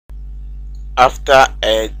After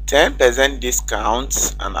a 10%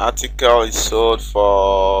 discount, an article is sold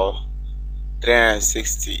for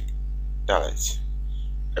 $360.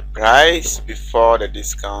 The price before the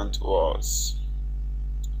discount was.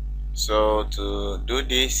 So to do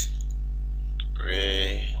this,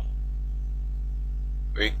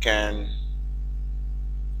 we can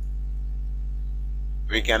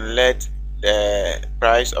let the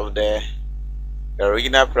price of the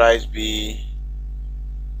original price be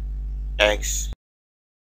X.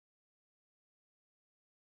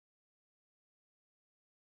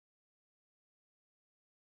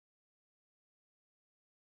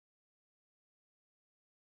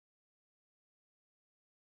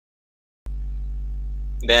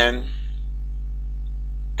 Then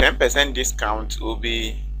 10% discount will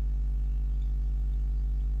be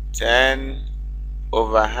 10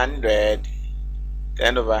 over 100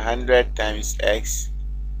 times X,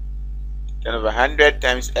 10 over 100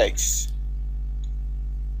 times X,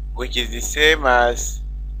 which is the same as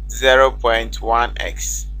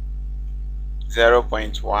 0.1x,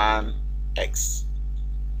 0.1x,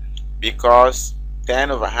 because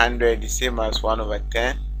 10 over 100 is same as 1 over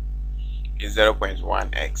 10 is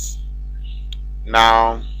 0.1x.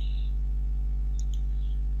 Now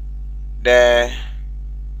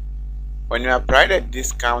when you apply the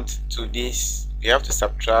discount to this, you have to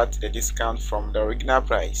subtract the discount from the original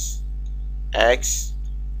price, X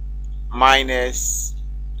minus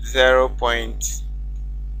 0.1x,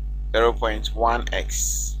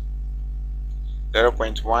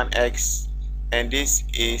 0.1x, and this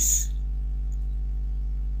is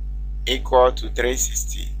equal to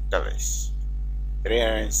 $360.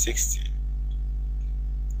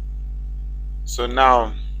 So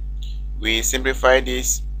now we simplify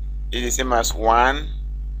this. It is the same as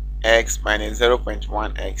 1x minus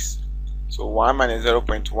 0.1x. So 1 minus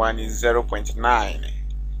 0.1 is 0.9.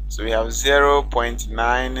 So we have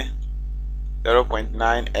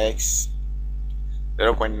 0.9x.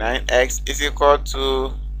 0.9x is equal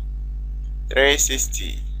to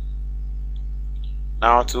 360.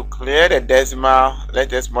 Now to clear the decimal,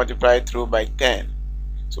 let us multiply through by 10.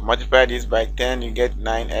 So multiply this by 10, you get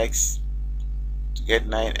 9x. To get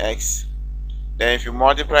 9x, then if you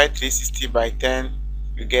multiply 360 by 10,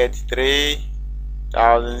 you get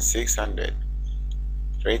 3,600.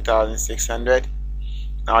 3,600.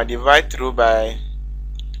 Now divide through by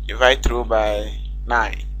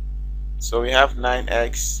 9. So we have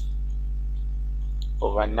 9x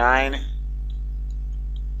over 9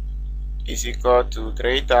 is equal to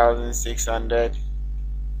 3,600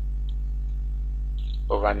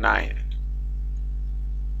 over 9.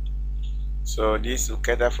 So this will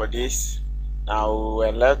cater for this. Now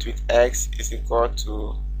we're left with x is equal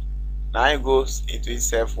to 9 goes into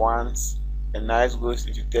itself once, and 9 goes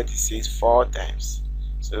into 36 4 times.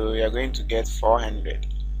 So we are going to get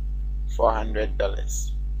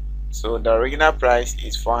 $400. So the original price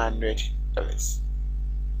is $400.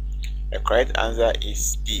 The correct answer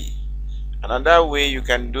is D. Another way you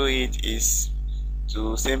can do it is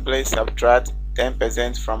to simply subtract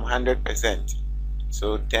 10% from 100%.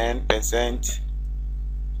 So 10%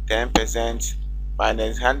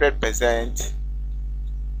 minus 100%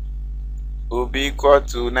 will be equal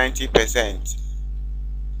to 90%.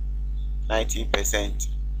 90%.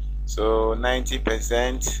 So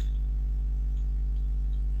 90%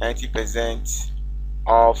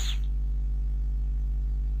 of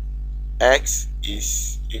x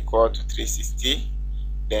is equal to 360.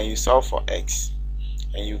 Then you solve for x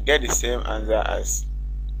and you get the same answer as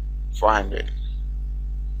 400.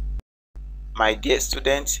 My dear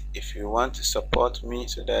students, if you want to support me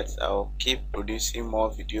so that I'll keep producing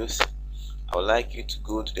more videos, I would like you to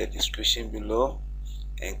go to the description below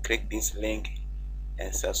and click this link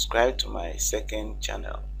and subscribe to my second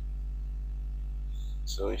channel.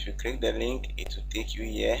 So if you click the link, it will take you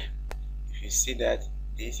here. If you see that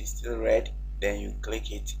this is still red, then you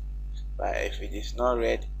click it. But if it is not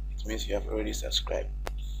red, it means you have already subscribed.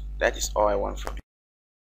 That is all I want from you.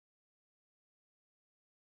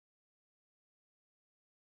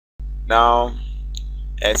 Now,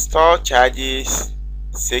 a store charges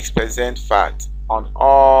 6% VAT on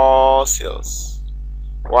all sales.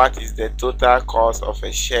 What is the total cost of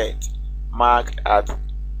a shirt marked at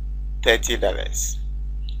 $30?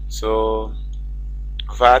 So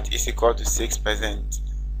VAT is equal to 6%.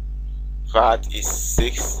 VAT is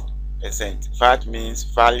 6%. VAT means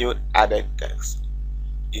value added tax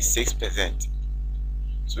is 6%.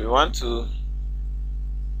 So we want to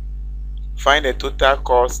find the total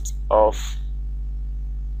cost of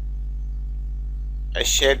a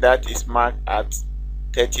shirt that is marked at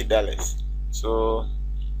 $30. So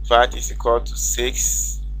VAT is equal to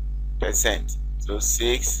 6% So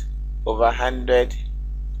 6 over 100,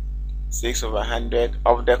 6 over 100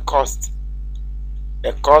 of the cost.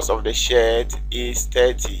 The cost of the shirt is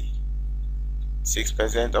 30.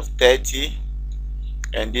 6% of 30,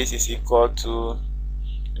 and this is equal to,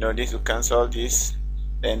 this will cancel this,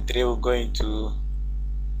 then 3 will go into,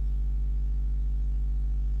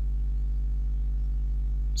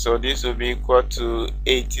 so this will be equal to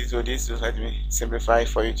 80. So this will, let me simplify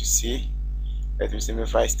for you to see. Let me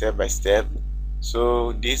simplify step by step.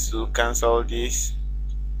 So this will cancel this,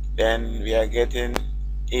 then we are getting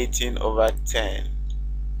 18 over 10.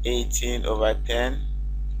 18 over 10,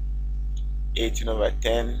 18 over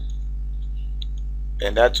 10,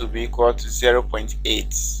 then that will be equal to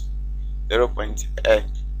 1.8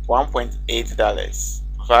 $1.8.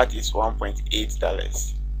 VAT is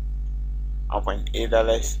 $1.8.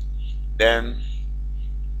 $1.8. Then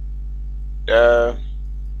the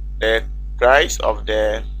price of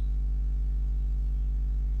the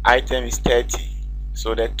item is 30.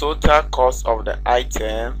 So the total cost of the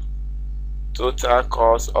item, TC,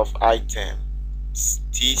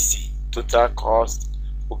 total cost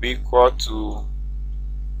will be equal to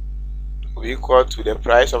the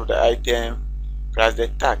price of the item plus the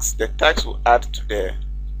tax. The tax will add to the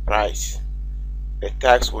price. The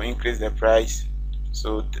tax will increase the price,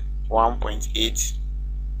 so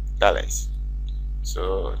 $1.8.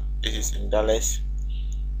 So this is in dollars,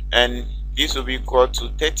 and this will be equal to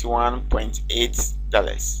 $31.8.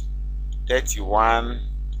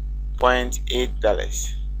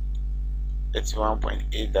 $31.8.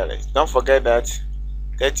 $31.8. Don't forget that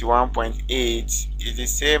 31.8 is the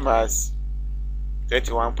same as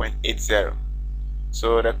 31.80.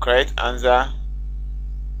 So the correct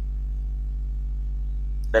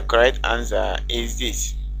answer is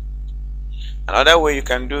this. Another way you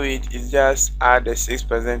can do it is just add the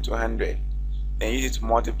 6% to 100, then use it to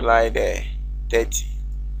multiply the 30.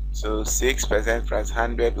 So 6% plus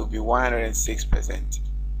 100 will be 106%.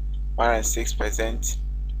 106%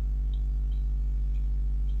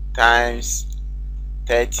 times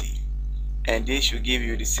 30, and this should give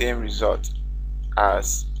you the same result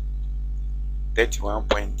as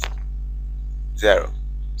 31.0.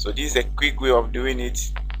 So this is a quick way of doing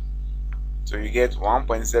it. So you get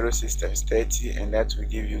 1.06 times 30, and that will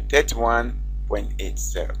give you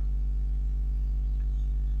 31.80.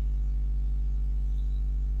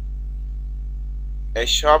 A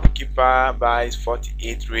shopkeeper buys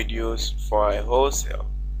 48 radios for a wholesale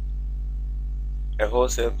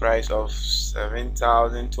price of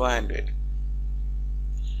 7,200.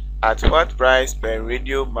 At what price per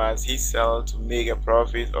radio must he sell to make a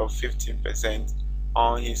profit of 15%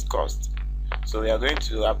 on his cost? So we are going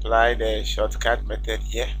to apply the shortcut method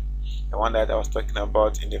here, the one that I was talking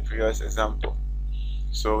about in the previous example.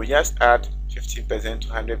 So we just add 15% to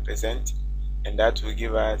 100%, and that will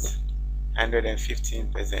give us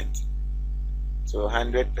 115%. So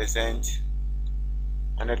 100%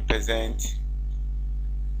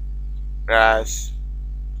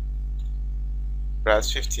 plus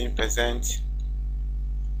 15%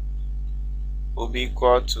 will be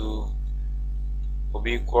equal to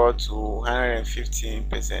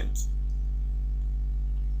 115%.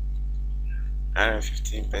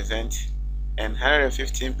 115%, and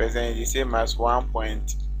 115% is the same as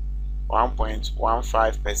 1.15%.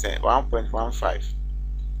 1.15.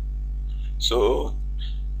 So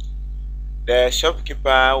the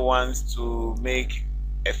shopkeeper wants to make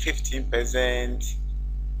a 15%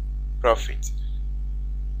 profit.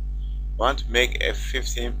 Want to make a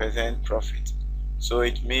 15% profit. So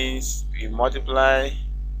it means we multiply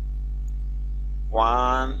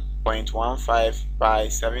 1.15 by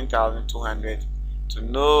 7,200 to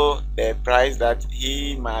know the price that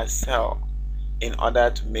he must sell in order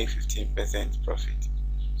to make 15% profit.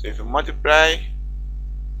 So if you multiply,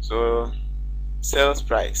 so selling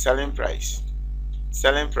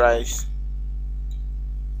price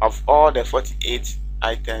of all the 48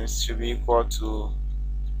 items should be equal to,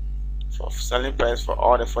 selling price for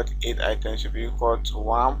all the 48 items should be equal to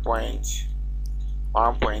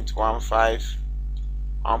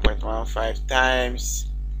 1.15 times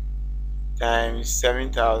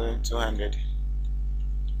 7,200.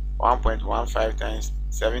 1.15 times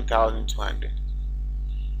 7,200,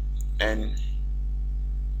 and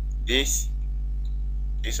this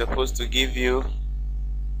is supposed to give you,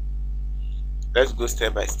 let's go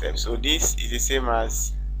step by step. So this is the same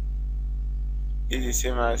as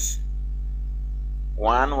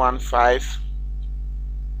 1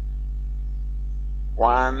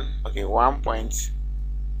 point.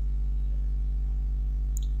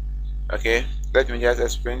 Okay, let me just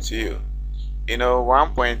explain to you. you know,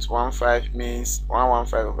 1.15 means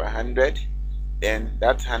 115 over 100. Then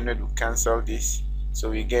that 100 will cancel this, so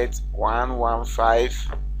we get 115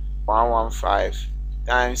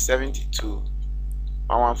 times 72.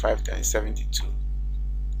 115 times 72.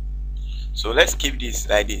 So let's keep this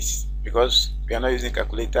like this because we are not using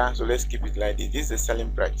calculator. So let's keep it like this. This is the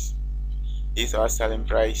selling price. This is our selling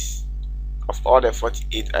price of all the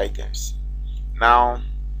 48 items. Now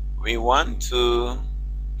we want to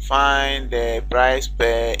find the price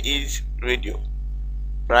per each radio.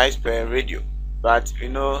 Price per radio. But you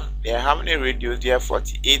know, there are how many radios? There are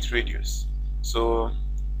 48 radios. So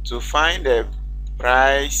to find the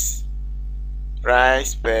price per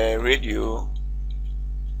radio,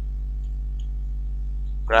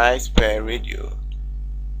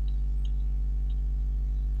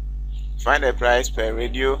 find the price per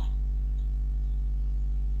radio,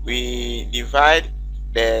 we divide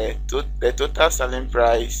the total selling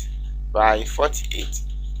price by 48.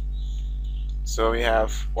 So we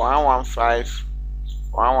have 115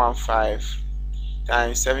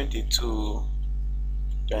 times 72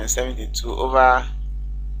 over,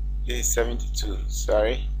 this is 72,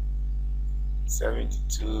 sorry,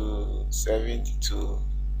 72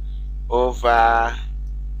 over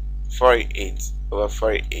 48 over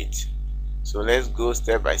 48. So let's go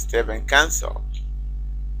step by step and cancel.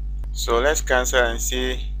 So let's cancel and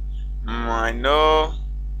see. I know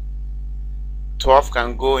 12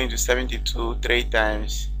 can go into 72 3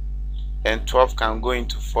 times, and 12 can go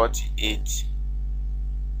into 48.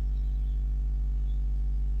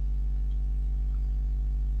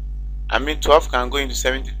 I mean 12 can go into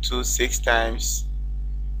 72 6 times,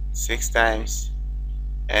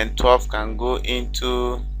 and 12 can go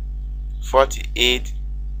into 48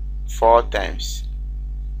 4 times.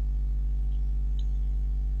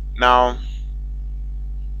 Now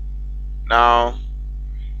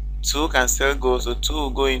 2 can still go, so 2 will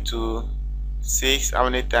go into 6 how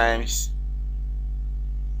many times?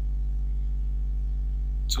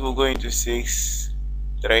 2 will go into 6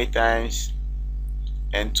 3 times,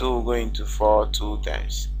 and 2 will go into 4 2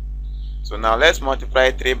 times. So now let's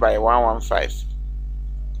multiply 3 by 115.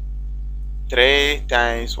 3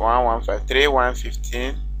 times 115, 3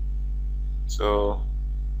 115, so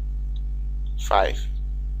 5.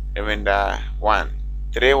 Remember 1.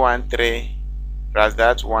 3 1 3 plus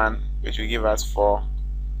that 1, which will give us 4.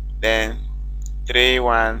 Then 3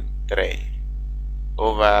 1 3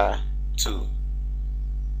 over 2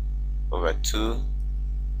 over 2.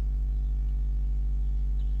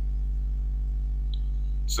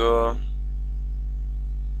 So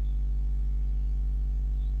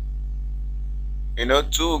you know,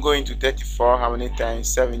 2 will go into 34 how many times?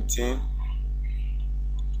 17.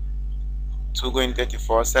 2 going into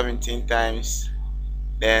 34 17 times.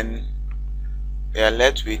 Then we are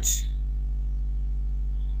left with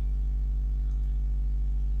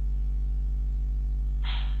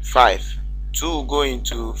 5. 2 will go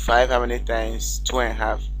into 5 how many times?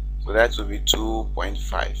 2.5. So that will be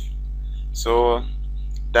 2.5. So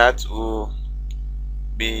that will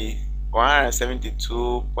be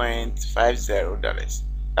 $172.50.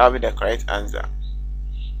 That will be the correct answer.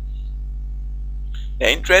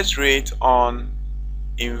 The interest rate on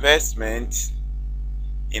investment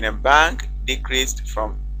in a bank decreased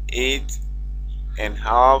from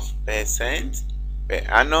 8.5% per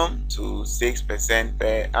annum to 6%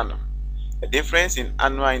 per annum. The difference in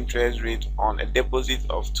annual interest rate on a deposit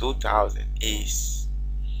of 2,000 is.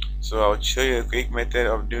 So I'll show you a quick method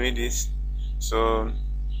of doing this. So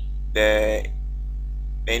the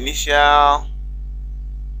initial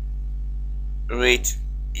rate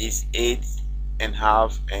is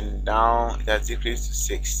 8.5, and now it has decreased to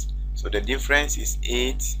 6. So the difference is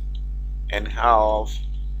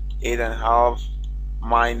 8.5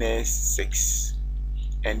 minus 6,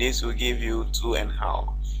 and this will give you 2.5.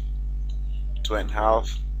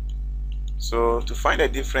 So to find the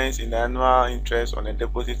difference in the annual interest on a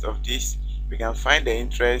deposit of this, we can find the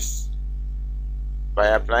interest by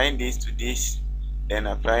applying this to this, then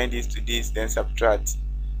applying this to this, then subtract.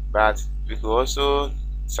 But we could also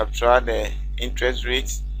subtract the interest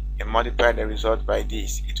rate and multiply the result by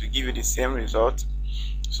this. It will give you the same result.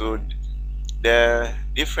 So the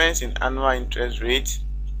difference in annual interest rate,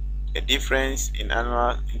 the difference in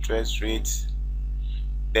annual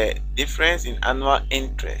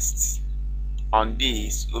interest on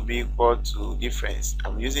this will be equal to difference.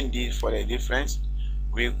 I'm using this for the difference,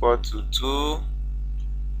 will be equal to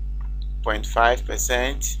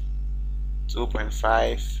 2.5%,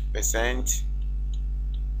 2.5%,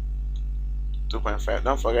 2.5.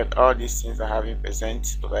 Don't forget all these things are having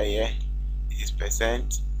percent over here. This is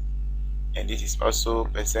percent, and this is also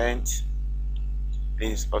percent,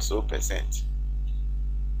 This is also percent.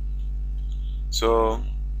 So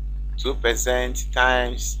 2%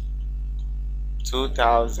 times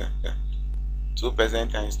 2,000.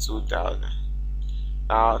 2% times 2,000.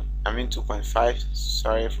 Now, 2.5.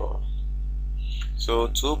 Sorry for. So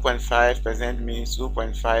 2.5% means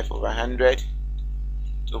 2.5 over 100.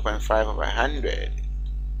 2.5 over 100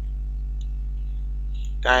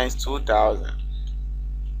 times 2,000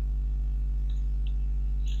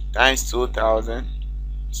 times 2,000.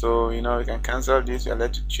 So we can cancel this. We are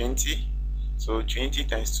left to 20. So 20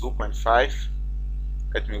 times 2.5.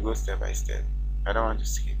 Let me go step by step. I don't want to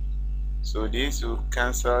skip. So this will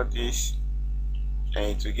cancel this, and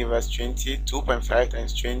it will give us 20. 2.5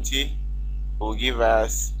 times 20 will give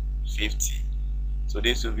us 50. So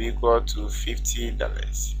this will be equal to $50.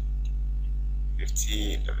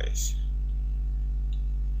 $50.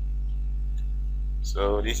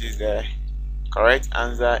 So this is the correct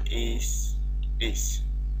answer is this.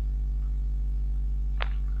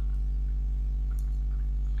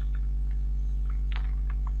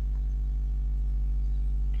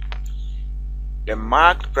 The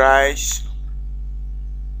marked price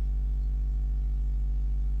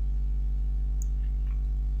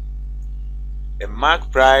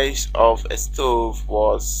of a stove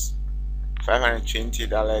was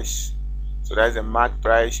 $520. So that's the marked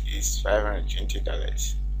price is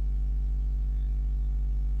 $520.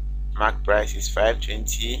 Marked price is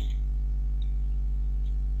 $520.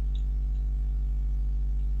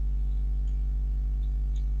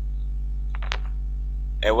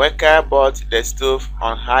 A worker bought the stove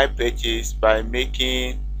on hire purchase by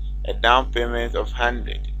making a down payment of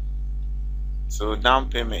 100. So down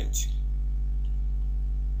payment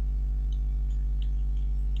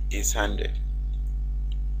is 100.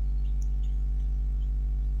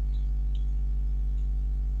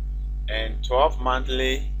 And 12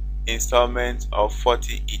 monthly installments of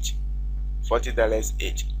 $40 each. $40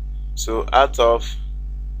 each. So out of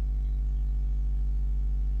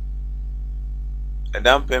a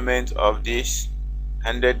down payment of this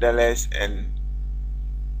 $100 and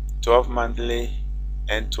 12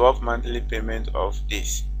 monthly payment of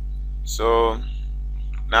this. So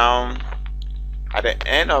now at the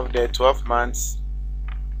end of the 12 months,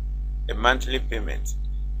 the monthly payment,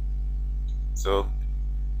 so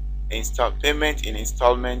payment in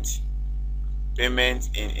installment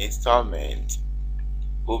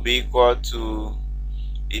will be equal to,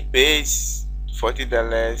 it pays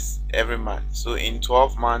 $40 every month. So in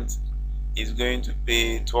 12 months it's going to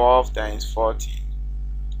pay 12 times 40,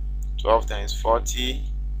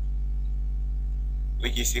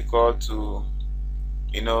 which is equal to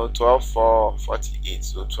 12 for 48.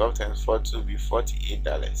 So 12 times 40 will be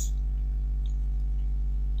 $48.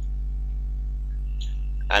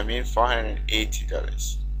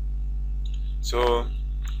 $480. So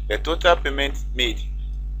the total payment made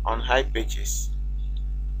on hire purchase,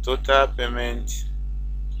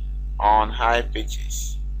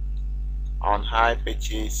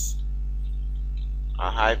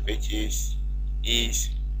 is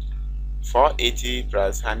 480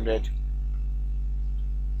 plus 100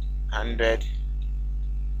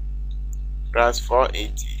 plus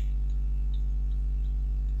 480.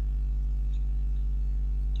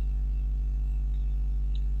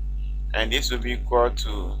 And this will be equal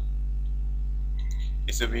to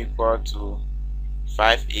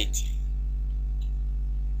 580.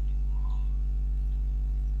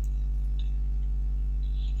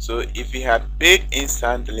 So if you had paid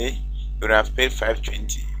instantly, you would have paid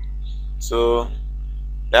 520. So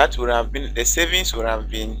that would have been the savings. Would have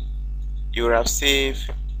been, you would have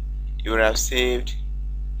saved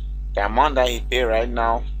the amount that you pay right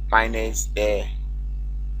now minus the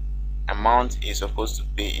amount is supposed to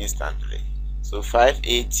pay instantly. So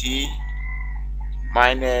 580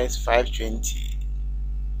 minus 520,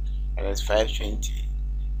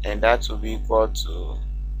 and that will be equal to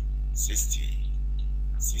 $60.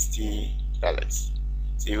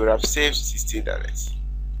 So you would have saved $60.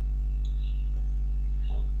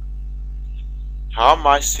 How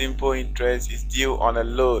much simple interest is due on a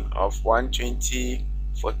loan of $120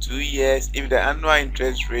 for 2 years if the annual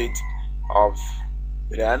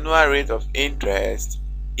rate of interest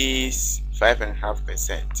is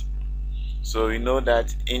 5.5%? So we know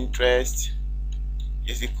that interest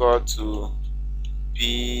is equal to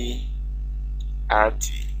PRT,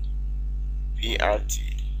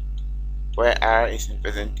 where R is in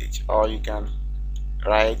percentage, or you can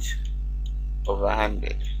write over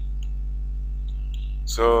 100.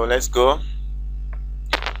 So let's go.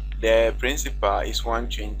 The principal is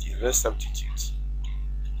 120. Let's substitute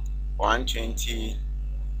 120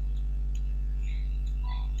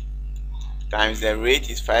 times the rate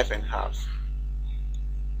is 5.5.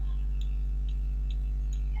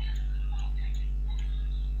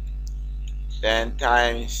 Then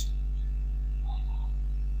times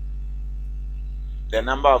the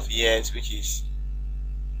number of years, which is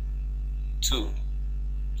 2,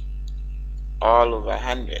 all over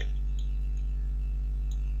 100.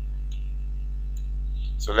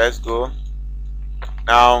 So let's go.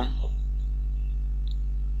 Now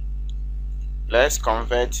let's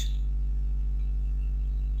convert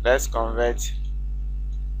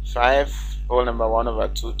 5 whole number 1 over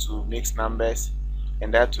 2 to mixed numbers,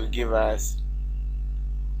 and that will give us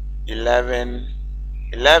 11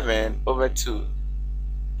 over 2,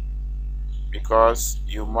 because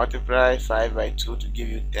you multiply 5 by 2 to give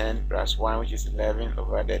you 10 plus 1, which is 11,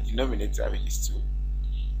 over the denominator, which is 2.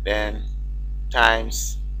 Then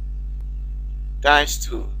times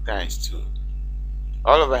 2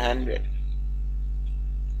 all over 100.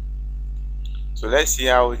 So let's see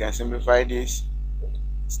how we can simplify this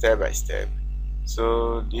step by step.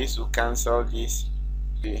 So this will cancel this.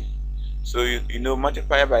 Okay. So you know,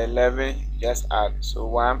 multiply by 11, just add. So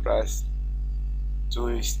 1 plus 2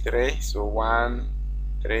 is 3. So 1,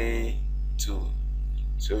 3, 2.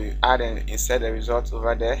 So you add and insert the result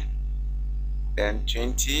over there. Then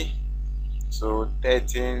 20. So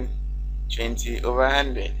 13, 20 over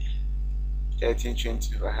 100. 13,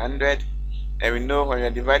 20 over 100. And we know when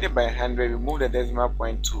you're divided by 100, we move the decimal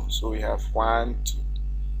point 2. So we have 1, 2.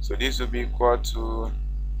 So this will be equal to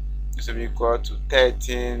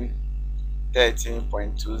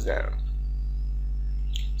 13.20.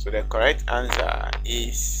 So the correct answer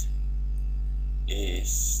is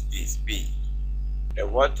this B. The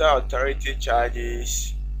water authority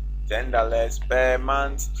charges $10 per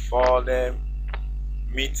month for the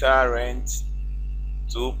meter rent,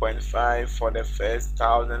 2.5 for the first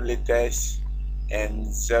 1,000 liters, and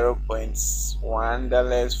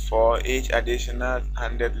 $0.1 for each additional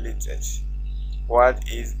 100 liters. What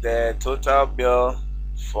is the total bill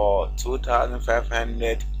for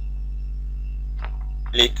 2,500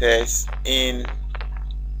 liters in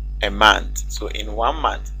a month? So in 1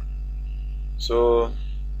 month. So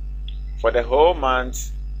for the whole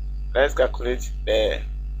month, let's calculate the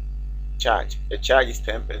charge. The charge is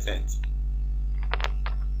 10%.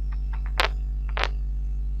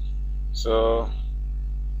 So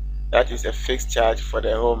that is a fixed charge for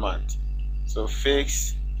the whole month. So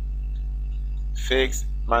fixed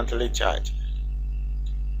monthly charge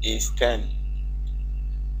is $10.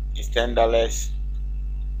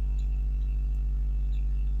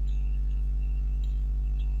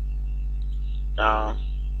 Now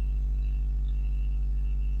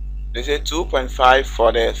they say 2.5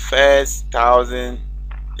 for the first 1,000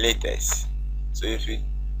 liters. So if you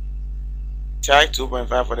charge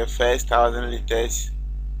 2.5 for the first 1,000 liters,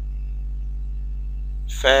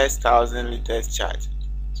 charge.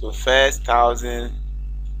 So first 1,000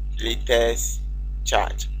 liters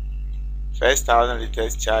charge. First 1,000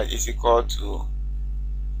 liters charge is equal to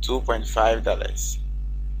 $2.5.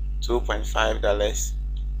 $2.5.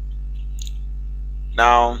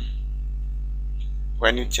 Now,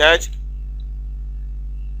 when you charge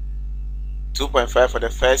 2.5 for the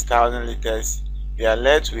first 1,000 liters, you are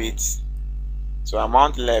left with, so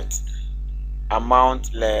amount left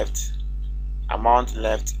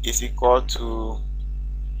is equal to,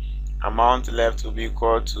 amount left will be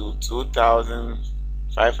equal to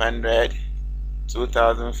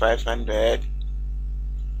 2,500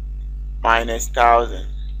 minus 1,000,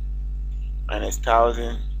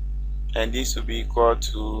 and this will be equal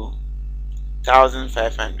to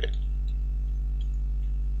 1,500.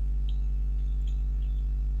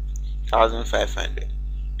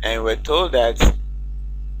 And we're told that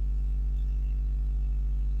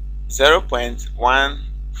 0.1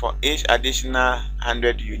 for each additional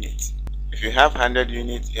 100 units. If you have 100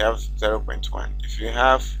 units, you have 0.1. If you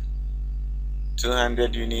have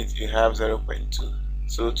 200 units, you have 0.2.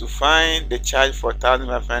 So to find the charge for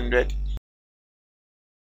 1,500,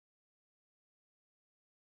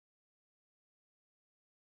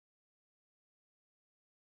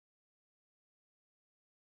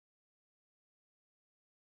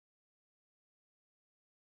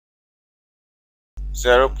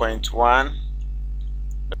 $0.1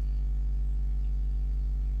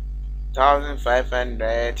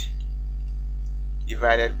 1,500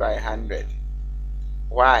 divided by 100.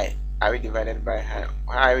 Why are we dividing by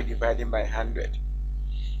 100?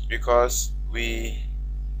 Because we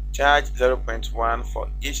charge 0.1 for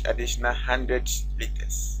each additional 100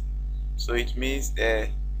 liters. So it means the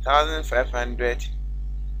 1,500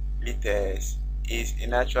 liters is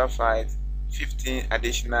in actual fact 15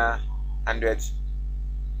 additional 100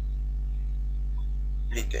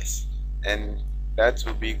 liters, and that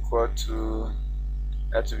will be equal to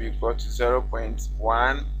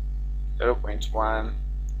 0.1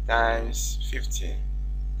 times 15,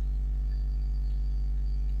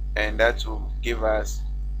 and that will give us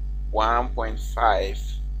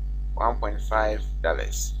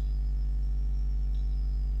 $1.5.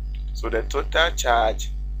 So the total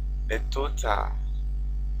charge, the total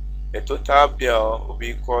bill will be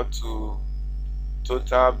equal to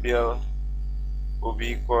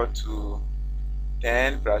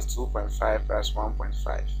 10 plus 2.5 plus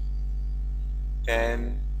 1.5.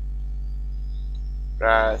 10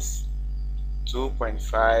 plus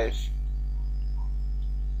 2.5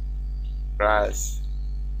 plus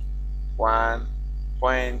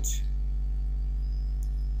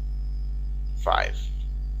 1.5.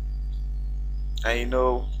 And you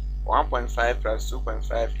know 1.5 plus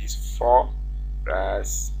 2.5 is 4,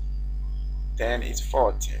 plus 10 is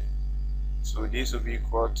 14. So this will be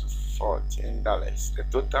equal to $14. The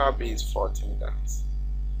total bill is $14.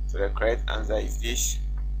 So the correct answer is this.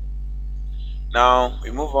 Now we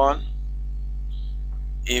move on.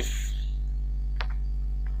 If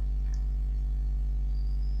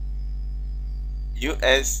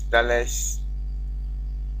US dollars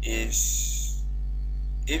is,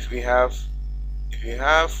 if we have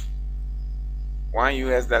 1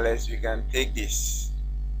 US dollars, we can take this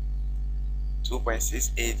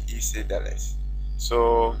 2.68 EC dollars.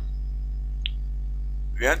 So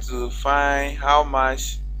we want to find how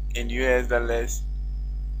much in US dollars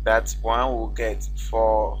that one will get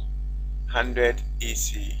for 100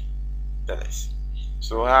 EC dollars.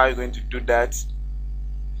 So how are you going to do that?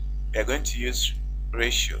 We are going to use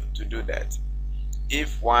ratio to do that.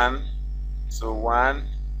 If 1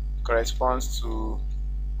 corresponds to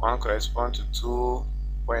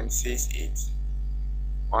 2.68,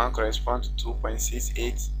 1 corresponds to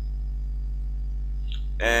 2.68,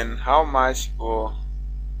 and how much will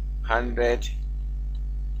 100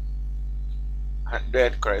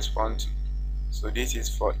 correspond to? So this is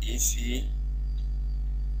for EC,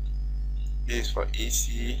 this is for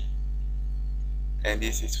EC, and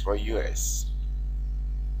this is for US.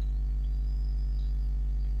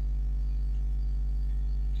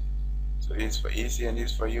 So this is for EC and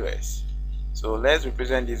this is for US. So let's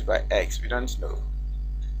represent this by X. We don't know,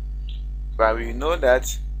 but we know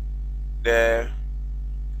that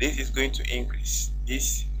this is going to increase.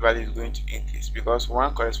 This value is going to increase because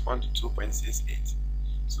 1 corresponds to 2.68.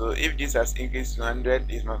 So if this has increased to 100,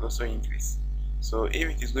 this must also increase. So if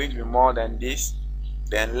it is going to be more than this,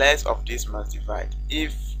 then less of this must divide.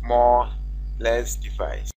 If more, less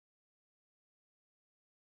divides.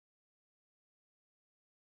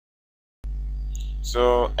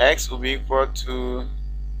 So X will be equal to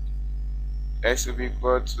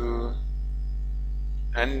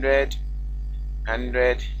 100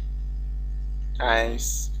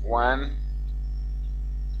 times 1,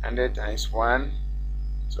 100 times 1,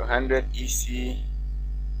 so 100 EC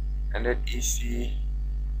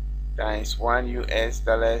times 1 US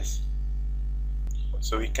dollars.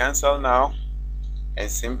 So we cancel now and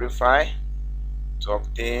simplify to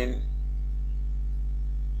obtain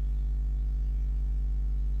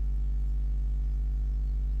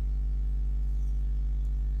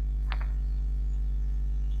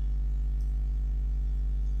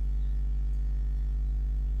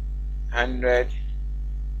 $100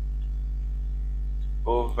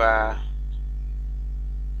 over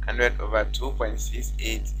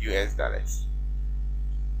 2.68 US dollars.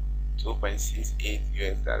 2.68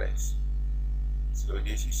 US dollars. So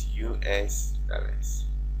this is US dollars.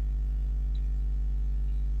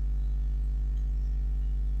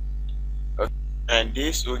 Okay. And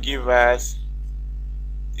this will give us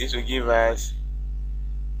US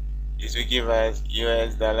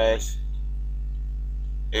dollars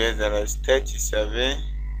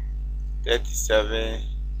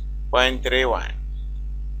 37.31.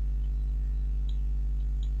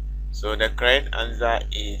 So the correct answer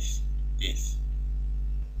is this.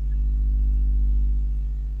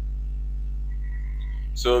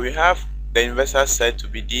 So we have the universal set to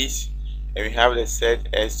be this, and we have the set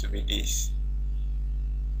S to be this.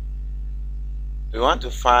 We want to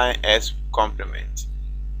find S complement.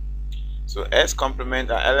 So S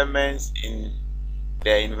complement are elements in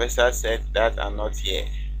the universal set that are not here.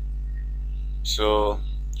 So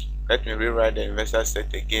let me rewrite the universal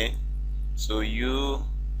set again. So U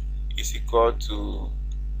is equal to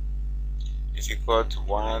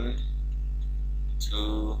 1,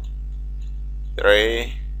 2,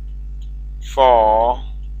 3, 4,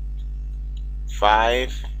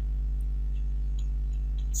 5,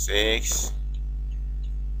 6,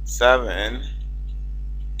 7,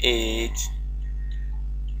 8,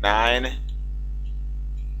 9,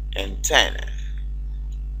 and 10.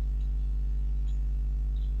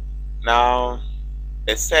 Now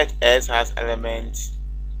the set S has elements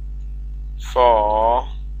 4,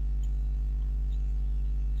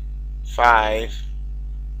 5,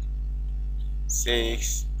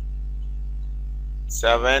 6,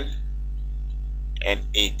 7, and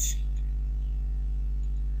 8.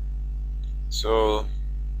 So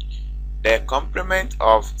the complement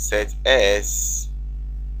of set S,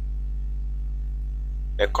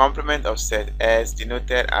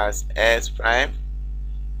 denoted as S prime,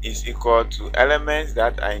 is equal to elements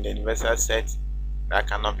that are in the universal set that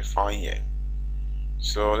cannot be found here.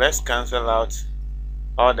 So let's cancel out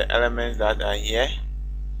all the elements that are here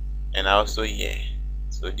and also here.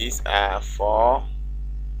 So these are 4,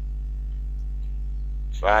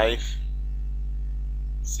 5,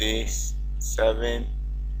 6, 7,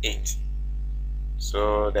 8.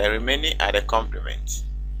 So the remaining are the complements.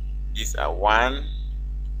 These are 1,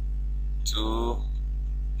 2,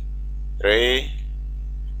 3,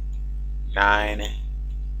 9,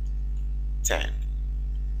 10.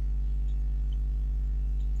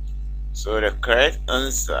 So the correct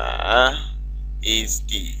answer is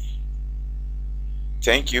D.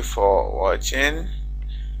 Thank you for watching.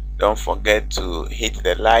 Don't forget to hit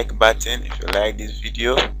the like button if you like this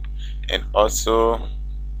video, and also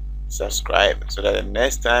subscribe so that the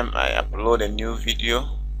next time I upload a new video,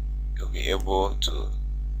 you'll be able to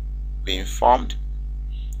be informed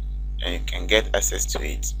and you can get access to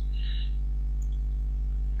it.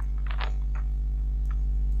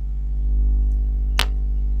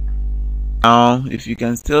 Now if you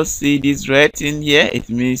can still see this red thing here, it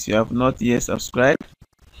means you have not yet subscribed.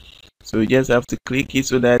 So you just have to click it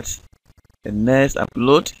so that the next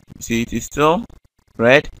upload, you see it is still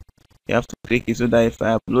red. You have to click it so that if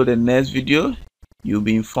I upload the next video, you'll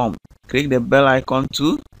be informed. Click the bell icon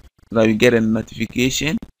too so that you get a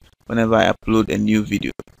notification whenever I upload a new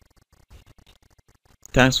video.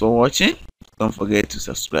 Thanks for watching. Don't forget to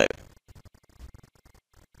subscribe.